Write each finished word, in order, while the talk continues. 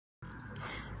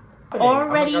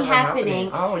already happening.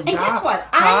 Oh, yeah. And guess what?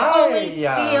 I always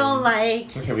feel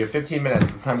like... Okay, we have 15 minutes.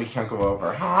 This time we can't go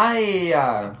over.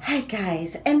 Hi. Hi,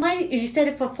 guys. And why you said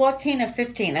it for 14 or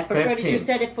 15? I prefer 15. that you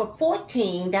said it for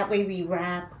 14. That way we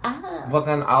wrap up. Well,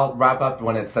 then I'll wrap up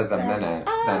when it says a minute.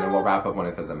 Then we'll wrap up when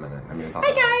it says a minute. I mean, it's not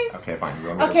Hi, that guys. Okay,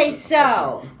 fine. Okay,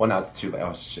 so... Well, now it's too late.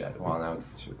 Oh, shit. Well, now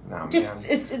it's too... Now, just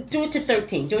do it to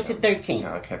 13. Do it to 13.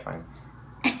 Yeah, okay, fine.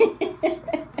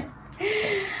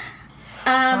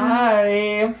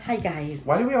 Hi. Hi, guys.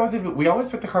 Why do we always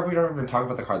pick the card, but we don't even talk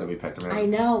about the card that we picked? I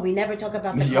know, we never talk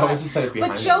about the card. You always just set it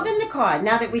behind. But show them the card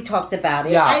now that we talked about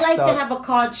it. Yeah, I like to have a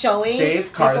card showing today's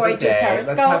card before of the day.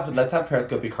 Periscope. Let's have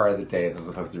Periscope be card of the day as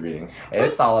opposed to reading.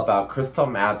 It's all about crystal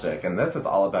magic, and this is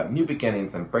all about new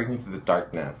beginnings and breaking through the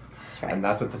darkness. That's right. And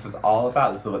that's what this is all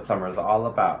about. This is what summer is all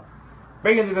about.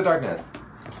 Breaking through the darkness.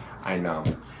 I know.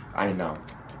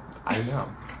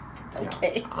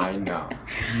 Okay. Yeah, I know.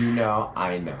 You know,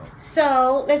 I know.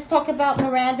 So, let's talk about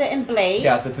Miranda and Blake.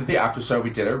 Yeah, this is the after show. We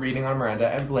did a reading on Miranda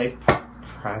and Blake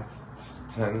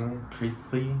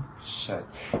Priestley. Shit.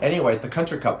 Anyway, the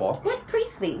country couple. What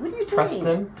Priestley? What are you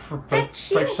doing? Blake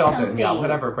Shelton. Something. Yeah,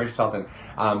 whatever. Blake Shelton.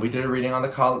 We did a reading on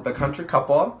the country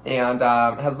couple. And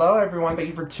hello, everyone. Thank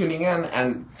you for tuning in.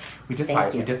 And we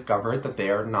discovered that they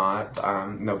are not,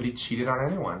 nobody cheated on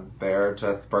anyone. They're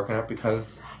just broken up because...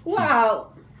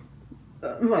 Wow.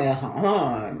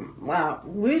 Well,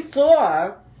 we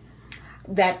saw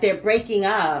that they're breaking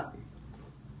up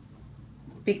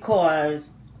because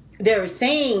they were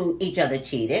saying each other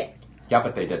cheated. Yeah,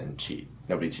 but they didn't cheat.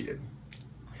 Nobody cheated.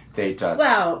 They just...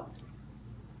 Well...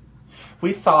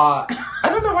 We thought... I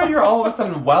don't know why you're all of a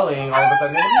sudden welling all of a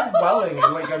sudden. Nobody's welling.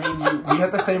 Like, I mean, we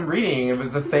had the same reading. It was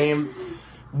the same...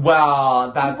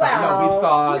 Well, that's... No, we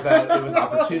saw that it was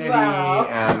opportunity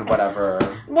and whatever.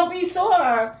 Well, we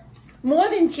saw... More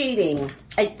than cheating,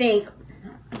 I think.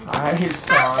 Hi,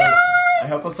 Sean. I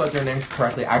hope I spelled your name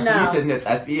correctly. Actually, you didn't. It's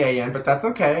S-E-A-N, but that's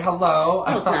okay. Hello.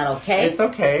 No, it's not okay. It's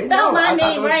okay. Spell my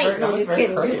name right. No, just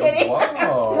kidding. Just kidding.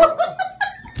 Whoa.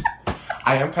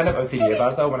 I am kind of OCD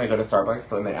about it, though, when I go to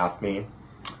Starbucks and they ask me,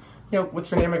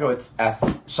 what's your name? I go, it's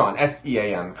Sean,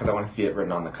 S-E-A-N, because I want to see it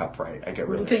written on the cup right. I get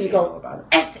really so you go about it.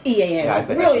 S-E-A-N. Yeah, I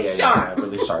say really S-E-A-N. sharp. Yeah,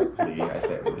 really sharply. I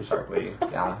say it really sharply.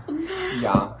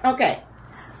 Yeah. Okay.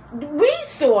 We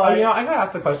saw... I gotta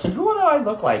ask the question, who do I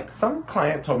look like? Some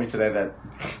client told me today that,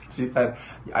 she said,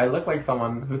 I look like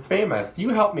someone who's famous. You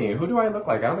help me. Who do I look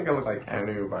like? I don't think I look like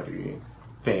anybody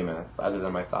famous other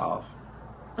than myself.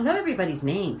 I know everybody's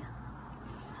names.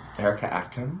 Erica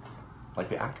Atkins? Like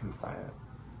the Atkins diet.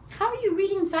 How are you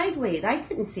reading sideways? I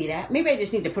couldn't see that. Maybe I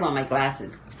just need to put on my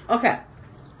glasses. Okay.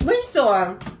 We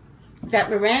saw that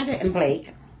Miranda and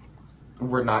Blake...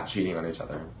 We're not cheating on each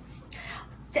other.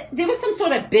 There was some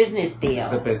sort of business deal.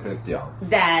 The business deal.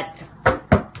 That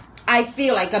I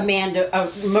feel like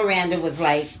Miranda was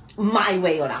like, my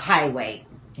way or the highway.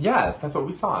 Yes, that's what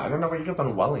we saw. I don't know why you kept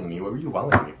on welling me. What were you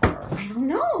welling me for? I don't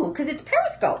know, because it's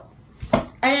Periscope.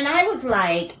 And then I was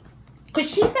like,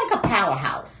 because she's like a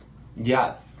powerhouse.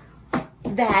 Yes.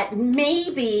 That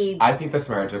maybe... I think this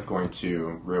marriage is going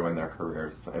to ruin their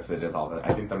careers. If it is all that.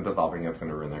 I think them dissolving is going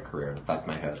to ruin their careers. That's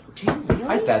my hit. Do you really?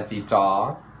 Hi, Desi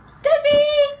doll.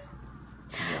 Desi!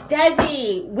 Yeah.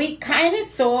 Desi, we kind of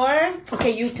saw... Okay,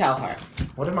 you tell her.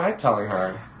 What am I telling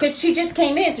her? Because she just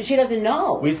came in, so she doesn't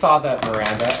know. We saw that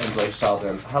Miranda and Blake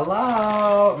Shelton's...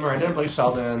 Hello! Miranda and Blake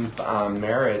Shelton's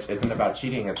marriage isn't about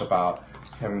cheating. It's about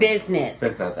him... Business.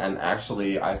 And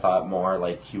actually, I thought more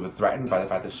like he was threatened by the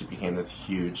fact that she became this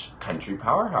huge country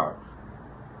powerhouse.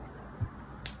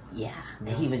 Yeah,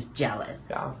 he was jealous.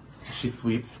 Yeah. She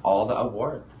sweeps all the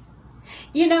awards.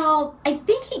 I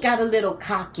think he got a little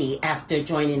cocky after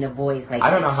joining The Voice like 6 years ago. I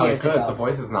don't know how he could. The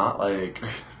Voice is not like...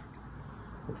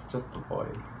 It's just The Voice.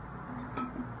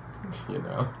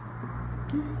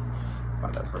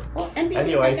 Whatever. Well, NBC's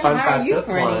anyway, not fun going to hire fact, you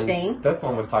for anything. This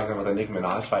one was talking about the Nicki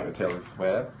Minaj fight with Taylor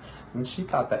Swift. And she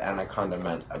thought that anaconda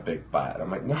meant a big butt.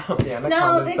 I'm like, no, the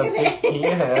anaconda's a big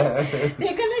penis.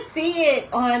 They're gonna see it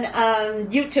on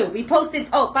YouTube. We posted.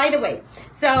 Oh, by the way,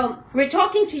 so we're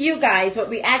talking to you guys, but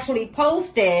we actually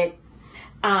posted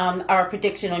our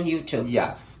prediction on YouTube.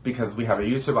 Yes, because we have a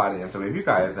YouTube audience, and we have you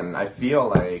guys, and I feel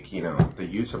like the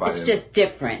YouTube audience. It's just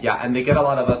different. Yeah, and they get a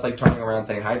lot of us like turning around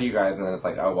saying hi to you guys, and then it's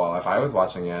like, oh well, if I was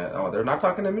watching it, they're not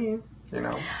talking to me.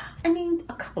 I mean,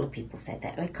 a couple of people said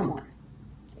that. Like, come on.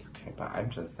 Okay, but I'm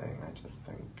just saying, I just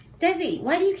think... Desi,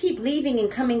 why do you keep leaving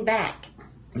and coming back?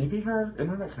 Maybe her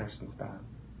internet connection's bad.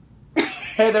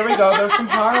 Hey, there we go. There's some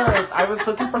hearts. I was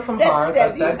looking for some hearts.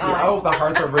 Desi's hearts. Oh, the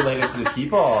hearts are related to the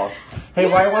people. Hey,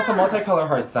 why I want some multicolor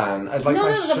hearts then? I'd like my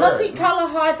No, shirt. the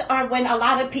multicolor hearts are when a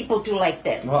lot of people do like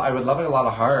this. Well, I would love a lot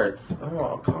of hearts.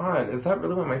 Oh, God. Is that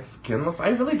really what my skin looks like?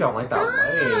 I really don't like that way.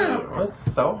 Oh,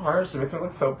 it's so harsh. It makes me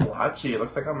look so blotchy. It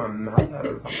looks like I'm a meth head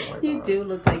or something like that. You do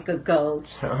look like a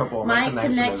ghost. Terrible. My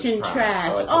connection is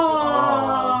trash. So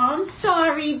I'm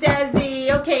sorry,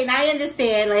 Desi. Okay, and I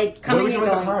understand, like, coming what are we and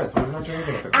doing with going. the cards? We're not doing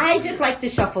anything with the cards. I just like to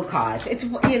shuffle cards. It's,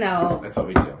 you know. That's what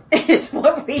we do. It's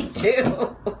what we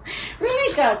do.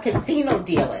 We're like casino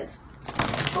dealers.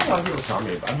 That's what a lot of people tell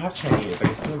me, but I'm half Chinese. I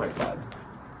can see my blood.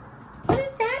 What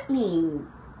does that mean?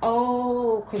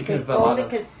 Oh, because they Because a go lot to of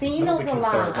casinos a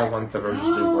lot. They're the ones that are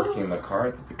usually working the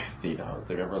cards at the casinos.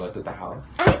 Have you ever looked at the house?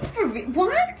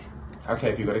 What? Okay,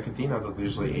 if you go to casinos, it's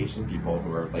usually Asian people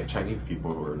who are, like, Chinese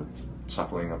people who are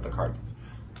shuffling up the cards.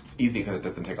 It's easy because it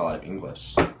doesn't take a lot of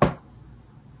English.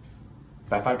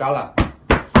 Buy $5.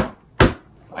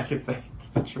 I could say it's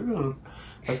the truth.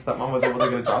 My stepmom was able to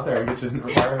get a job there, which didn't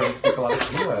require her to speak a lot of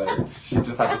English. She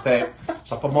just had to say,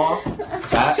 shuffle more.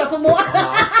 Bet. Shuffle more.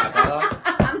 $5.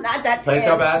 I'm not that Place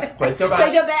your bet. Place your bet.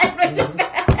 Place your bet. Place your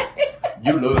bet.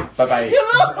 You lose. Bye-bye. You lose.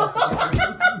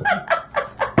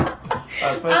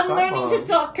 I'm stepmom. learning to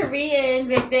talk Korean.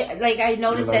 Like I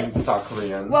noticed You're learning that. to talk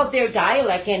Korean. Well, their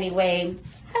dialect anyway.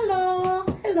 Hello,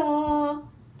 hello.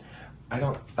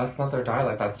 That's not their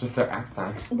dialect, that's just their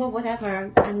accent. Well,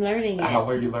 whatever. I'm learning it. How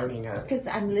are you learning it? Because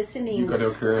I'm listening. You go to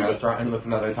a Korean restaurant and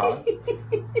listen to their talk?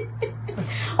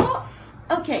 Oh,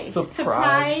 okay.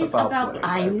 Surprise about Blake.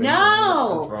 I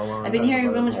know. I've been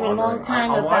hearing rumors for a long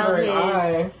time about his.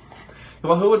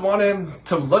 Well, who would want him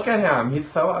to look at him?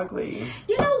 He's so ugly.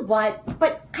 You know what?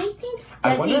 But I think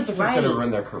I wonder if Desi's it's right. going to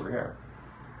ruin their career.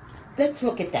 Let's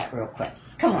look at that real quick.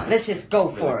 Come on, let's just go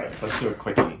for it. Let's do a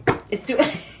quickie. Let's do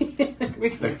it. We're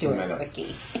going to 60 do it minutes.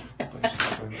 quickie.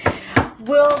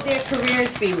 Will their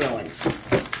careers be ruined?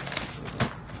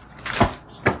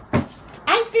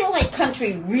 I feel like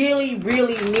country really,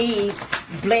 really needs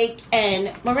Blake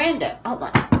and Miranda. Hold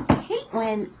on. I hate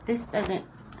when this doesn't.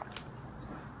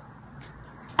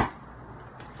 How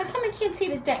come I can't see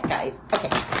the deck, guys? Okay.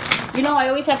 You know, I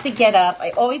always have to get up.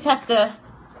 I always have to.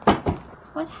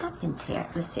 What happens here?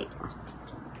 Let's see.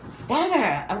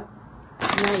 Better. Oh,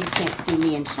 now you can't see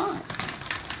me and Sean.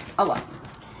 Oh, well.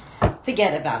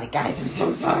 Forget about it, guys. I'm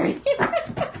so sorry.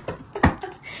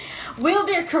 Will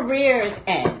their careers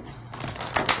end?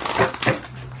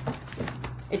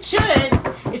 It should.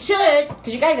 It should,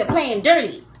 because you guys are playing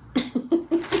dirty.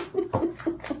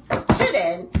 Should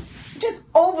end. Just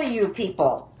over you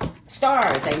people.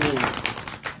 Stars, I mean.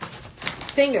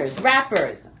 Singers,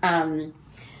 rappers,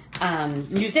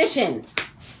 musicians.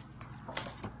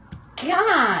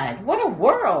 God, what a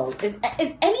world. Is anybody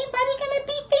going to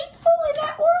be faithful in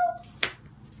that world?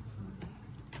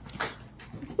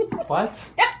 What?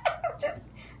 just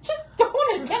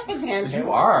throwing a temper tantrum.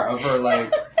 You are over,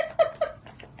 like...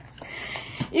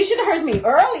 You should have heard me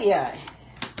earlier.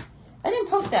 I didn't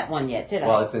post that one yet, did I?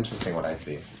 Well, it's interesting what I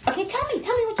see. Okay, tell me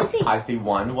what you see. I see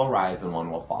one will rise and one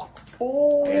will fall.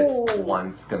 Oh. It's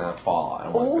one's gonna fall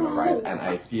and one's gonna rise, and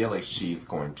I feel like she's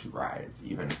going to rise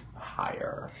even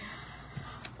higher.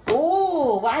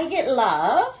 Oh, I get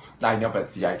love. I know,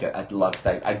 but see, I get a love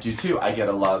seg. I do too. I get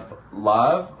a love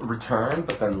return,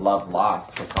 but then love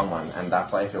lost for someone, and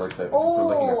that's why I feel like that.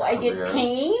 Oh, I get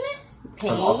pain.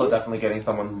 I'm also definitely getting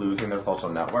someone losing their social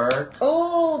network.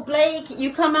 Oh, Blake,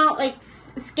 you come out like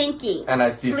skinky. And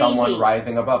I see sleazy. someone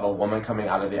rising above, a woman coming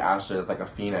out of the ashes like a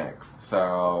phoenix.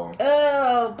 So.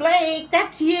 Oh, Blake,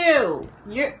 that's you.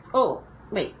 You're. Oh,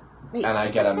 wait. And I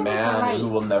get a man who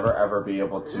will never ever be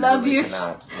able to love you.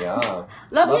 Connect. Yeah.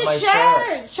 Love your my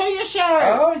shirt. Show your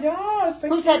shirt. Oh yeah.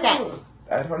 Who said that?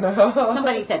 I don't know.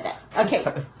 Somebody said that. Okay.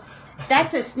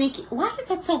 That's a sneaky. Why is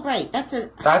that so bright? That's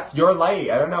your light.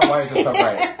 I don't know why it's so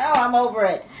bright. Oh, I'm over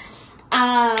it.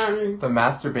 The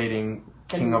masturbating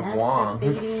King of Wands. Oh,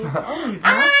 he's masturbating.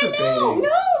 I know.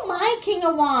 No, my King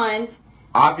of Wands.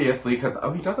 Obviously, because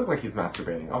he does look like he's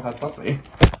masturbating. Oh, that's lovely.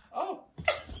 Oh.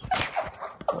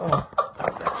 Oh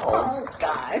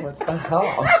God. What the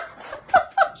hell?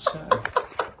 Shit.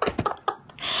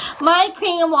 My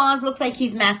King of Wands looks like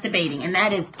he's masturbating, and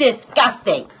that is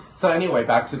disgusting. So anyway,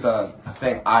 back to the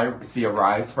thing. I see a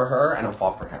rise for her and a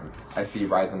fall for him. I see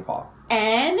rise and fall.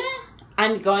 And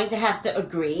I'm going to have to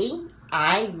agree.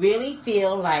 I really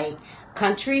feel like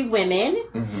country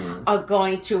women are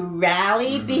going to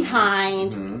rally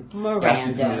behind Miranda. Yeah,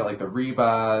 she's gonna get like the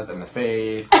Rebas and the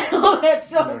Faith. Oh, that's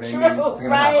so You know what true. I mean? She's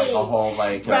gonna have like a whole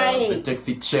the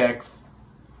Dixie Chicks.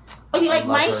 Oh, you like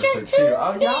my shirt too?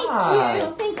 Oh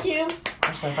yeah. Thank you.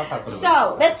 Actually, I thought that's what it was.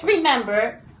 So let's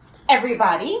remember.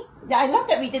 everybody. I love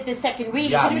that we did this second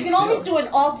reading because we can always do an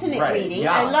alternate reading.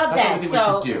 I love that.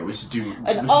 We should do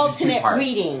an alternate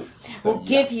reading. We'll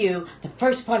give you the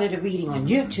first part of the reading on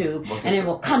YouTube, and then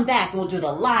we'll come back and we'll do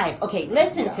the live. Okay,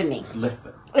 listen to me.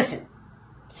 Listen.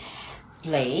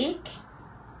 Blake,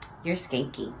 you're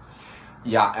skanky.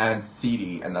 Yeah, and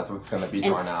seedy, and that's what's going to be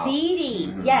drawn out. And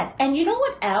seedy, yes. And you know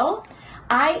what else?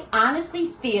 I honestly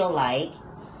feel like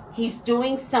he's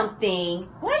doing something.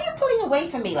 Why are you pulling away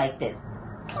from me like this?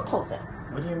 Come closer.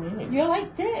 What do you mean? You're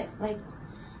like this. Like,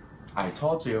 I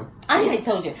told you. I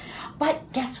told you.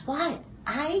 But guess what?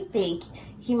 I think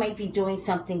he might be doing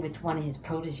something with one of his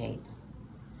proteges.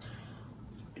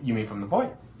 You mean from The Voice?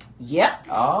 Yep.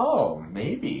 Oh,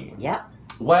 maybe. Yep.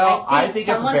 Well, I think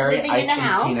it's very Ike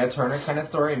and Tina Turner kind of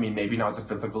story. I mean, maybe not the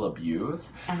physical abuse,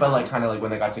 but like kind of like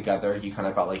when they got together, he kind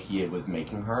of felt like he was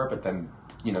making her, but then,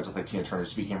 you know, just like Tina Turner,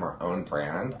 she became her own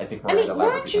brand. I think.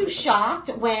 Weren't you shocked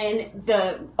when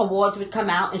the awards would come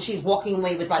out and she's walking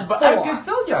away with like 4?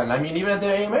 I mean, even at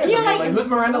the AMA, you're like, who's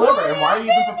Miranda Lambert and why are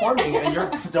you even performing? And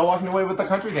you're still walking away with the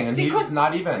country thing, and he's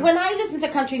not even. When I listen to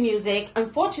country music,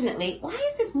 unfortunately, why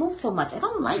is this move so much? I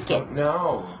don't like it.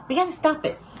 No. We gotta stop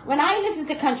it. When I listen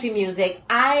to country music,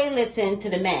 I listen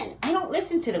to the men. I don't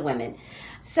listen to the women.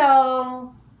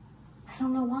 So, I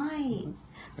don't know why.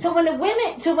 So when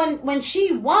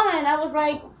she won, I was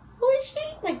like, who is she?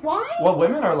 Like, why? Well,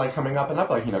 women are like coming up and up,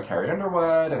 like, you know, Carrie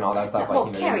Underwood and all that stuff.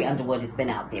 Well, Carrie Underwood has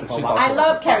been out there for a while. I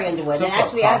love Carrie Underwood, and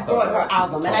actually I brought her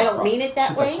album, and I don't mean it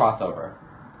that way. She's a crossover.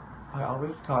 I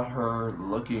always got her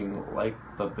looking like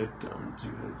the victim to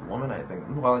his woman, I think.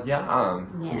 Well,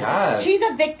 yeah. She's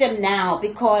a victim now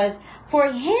because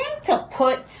for him to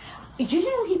put... Did you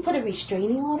know he put a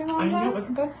restraining order on her? I know,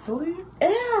 isn't that silly?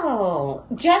 Ew.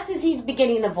 Just as he's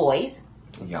beginning The Voice.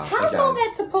 Yeah. How's all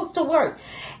that supposed to work?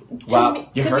 Well,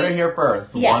 you heard it here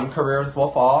first. Yes. One careers will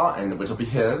fall, and which will be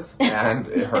his, and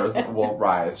hers will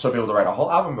rise. She'll be able to write a whole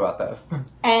album about this.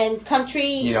 And country...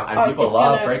 You know, and people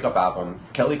love breakup albums.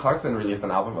 Kelly Clarkson released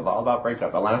an album that was all about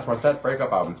breakup. Alanis Morissette,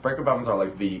 breakup albums. Breakup albums are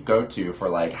like the go-to for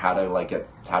like how to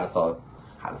sell.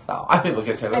 I mean, look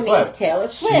at Taylor Swift. Taylor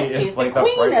Swift. She's like the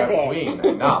queen of it. Queen.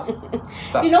 I know.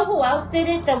 So. You know who else did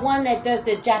it? The one that does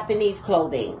the Japanese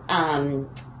clothing.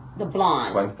 The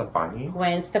blonde.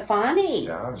 Gwen Stefani.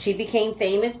 Yeah. She became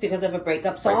famous because of a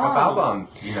breakup song. Breakup albums,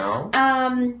 you know?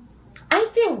 I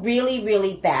feel really,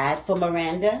 really bad for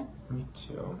Miranda. Me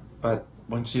too. But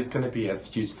when she's going to be a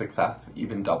huge success,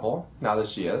 even double, now that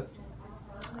she is,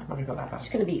 I'm not going to go that bad. She's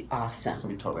going to be awesome. She's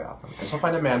going to be totally awesome. And she'll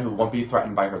find a man who won't be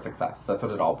threatened by her success. That's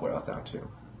what it all boils down to.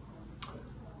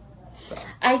 So.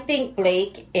 I think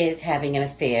Blake is having an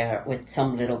affair with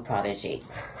some little protege.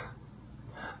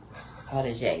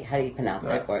 Protege. How do you pronounce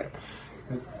that word?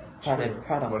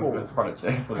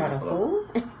 Protege.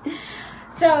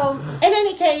 So, in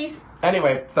any case.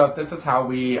 Anyway, so this is how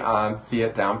we see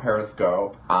it down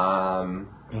Periscope.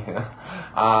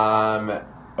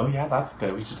 Oh yeah, that's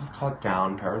good. We should just call it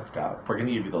Down Periscope. We're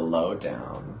gonna give you the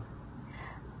lowdown.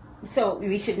 So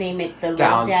we should name it the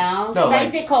Lowdown. No, I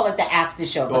did call it the After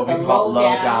Show, but the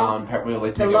Lowdown.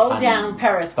 The Lowdown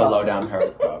Periscope. The Lowdown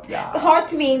Periscope. Yeah. The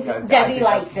hearts means Desi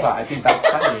likes it. I think that's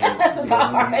funny. That's what the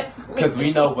hearts mean. Because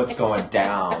we know what's going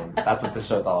down. That's what the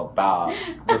show's all about.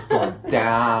 What's going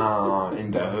down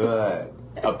in the hood.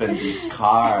 Up in these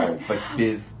cars, like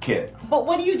biscuits. But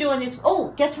what are you doing this...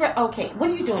 Oh, guess what? Okay, what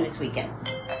are you doing this weekend?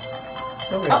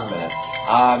 Wait a minute.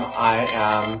 I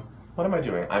am... What am I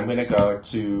doing? I'm going to go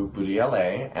to Booty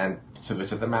LA,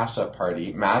 which is a mashup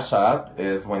party. Mashup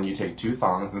is when you take two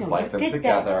songs and splice them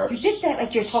together. You did that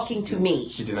like you're talking to me.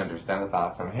 She didn't understand it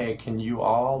last time. Hey, can you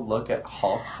all look at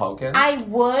Hulk Hogan? I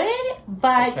would,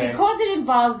 but because it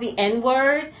involves the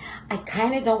N-word, I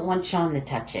kind of don't want Sean to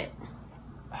touch it.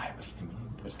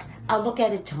 I'll look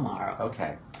at it tomorrow.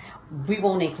 Okay. We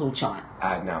won't include Sean.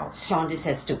 No. Sean just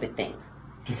says stupid things.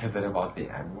 Because it involves the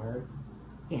N-word?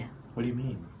 Yeah. What do you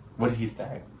mean? What did he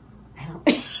say? I don't...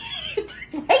 Right,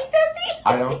 does he?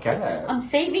 I don't get it. I'm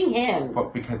saving him.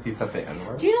 What, because he said the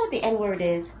N-word? Do you know what the N-word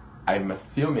is? I'm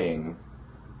assuming...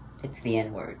 It's the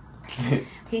N-word.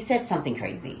 He said something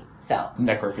crazy, so...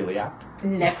 Necrophiliac?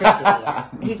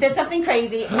 Necrophiliac. He said something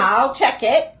crazy. I'll check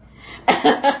it.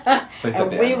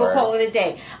 And we will call it a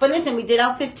day. But listen, we did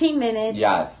our 15 minutes.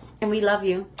 Yes. And we love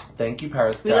you. Thank you,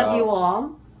 Periscope. We love you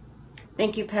all.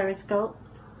 Thank you, Periscope.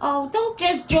 Oh, don't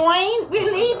just join.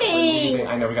 We're leaving.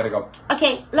 I know, we gotta go.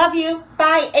 Okay, love you.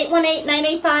 Bye.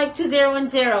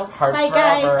 818-985-2010. Hearts bye,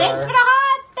 guys. forever. Thanks for the heart.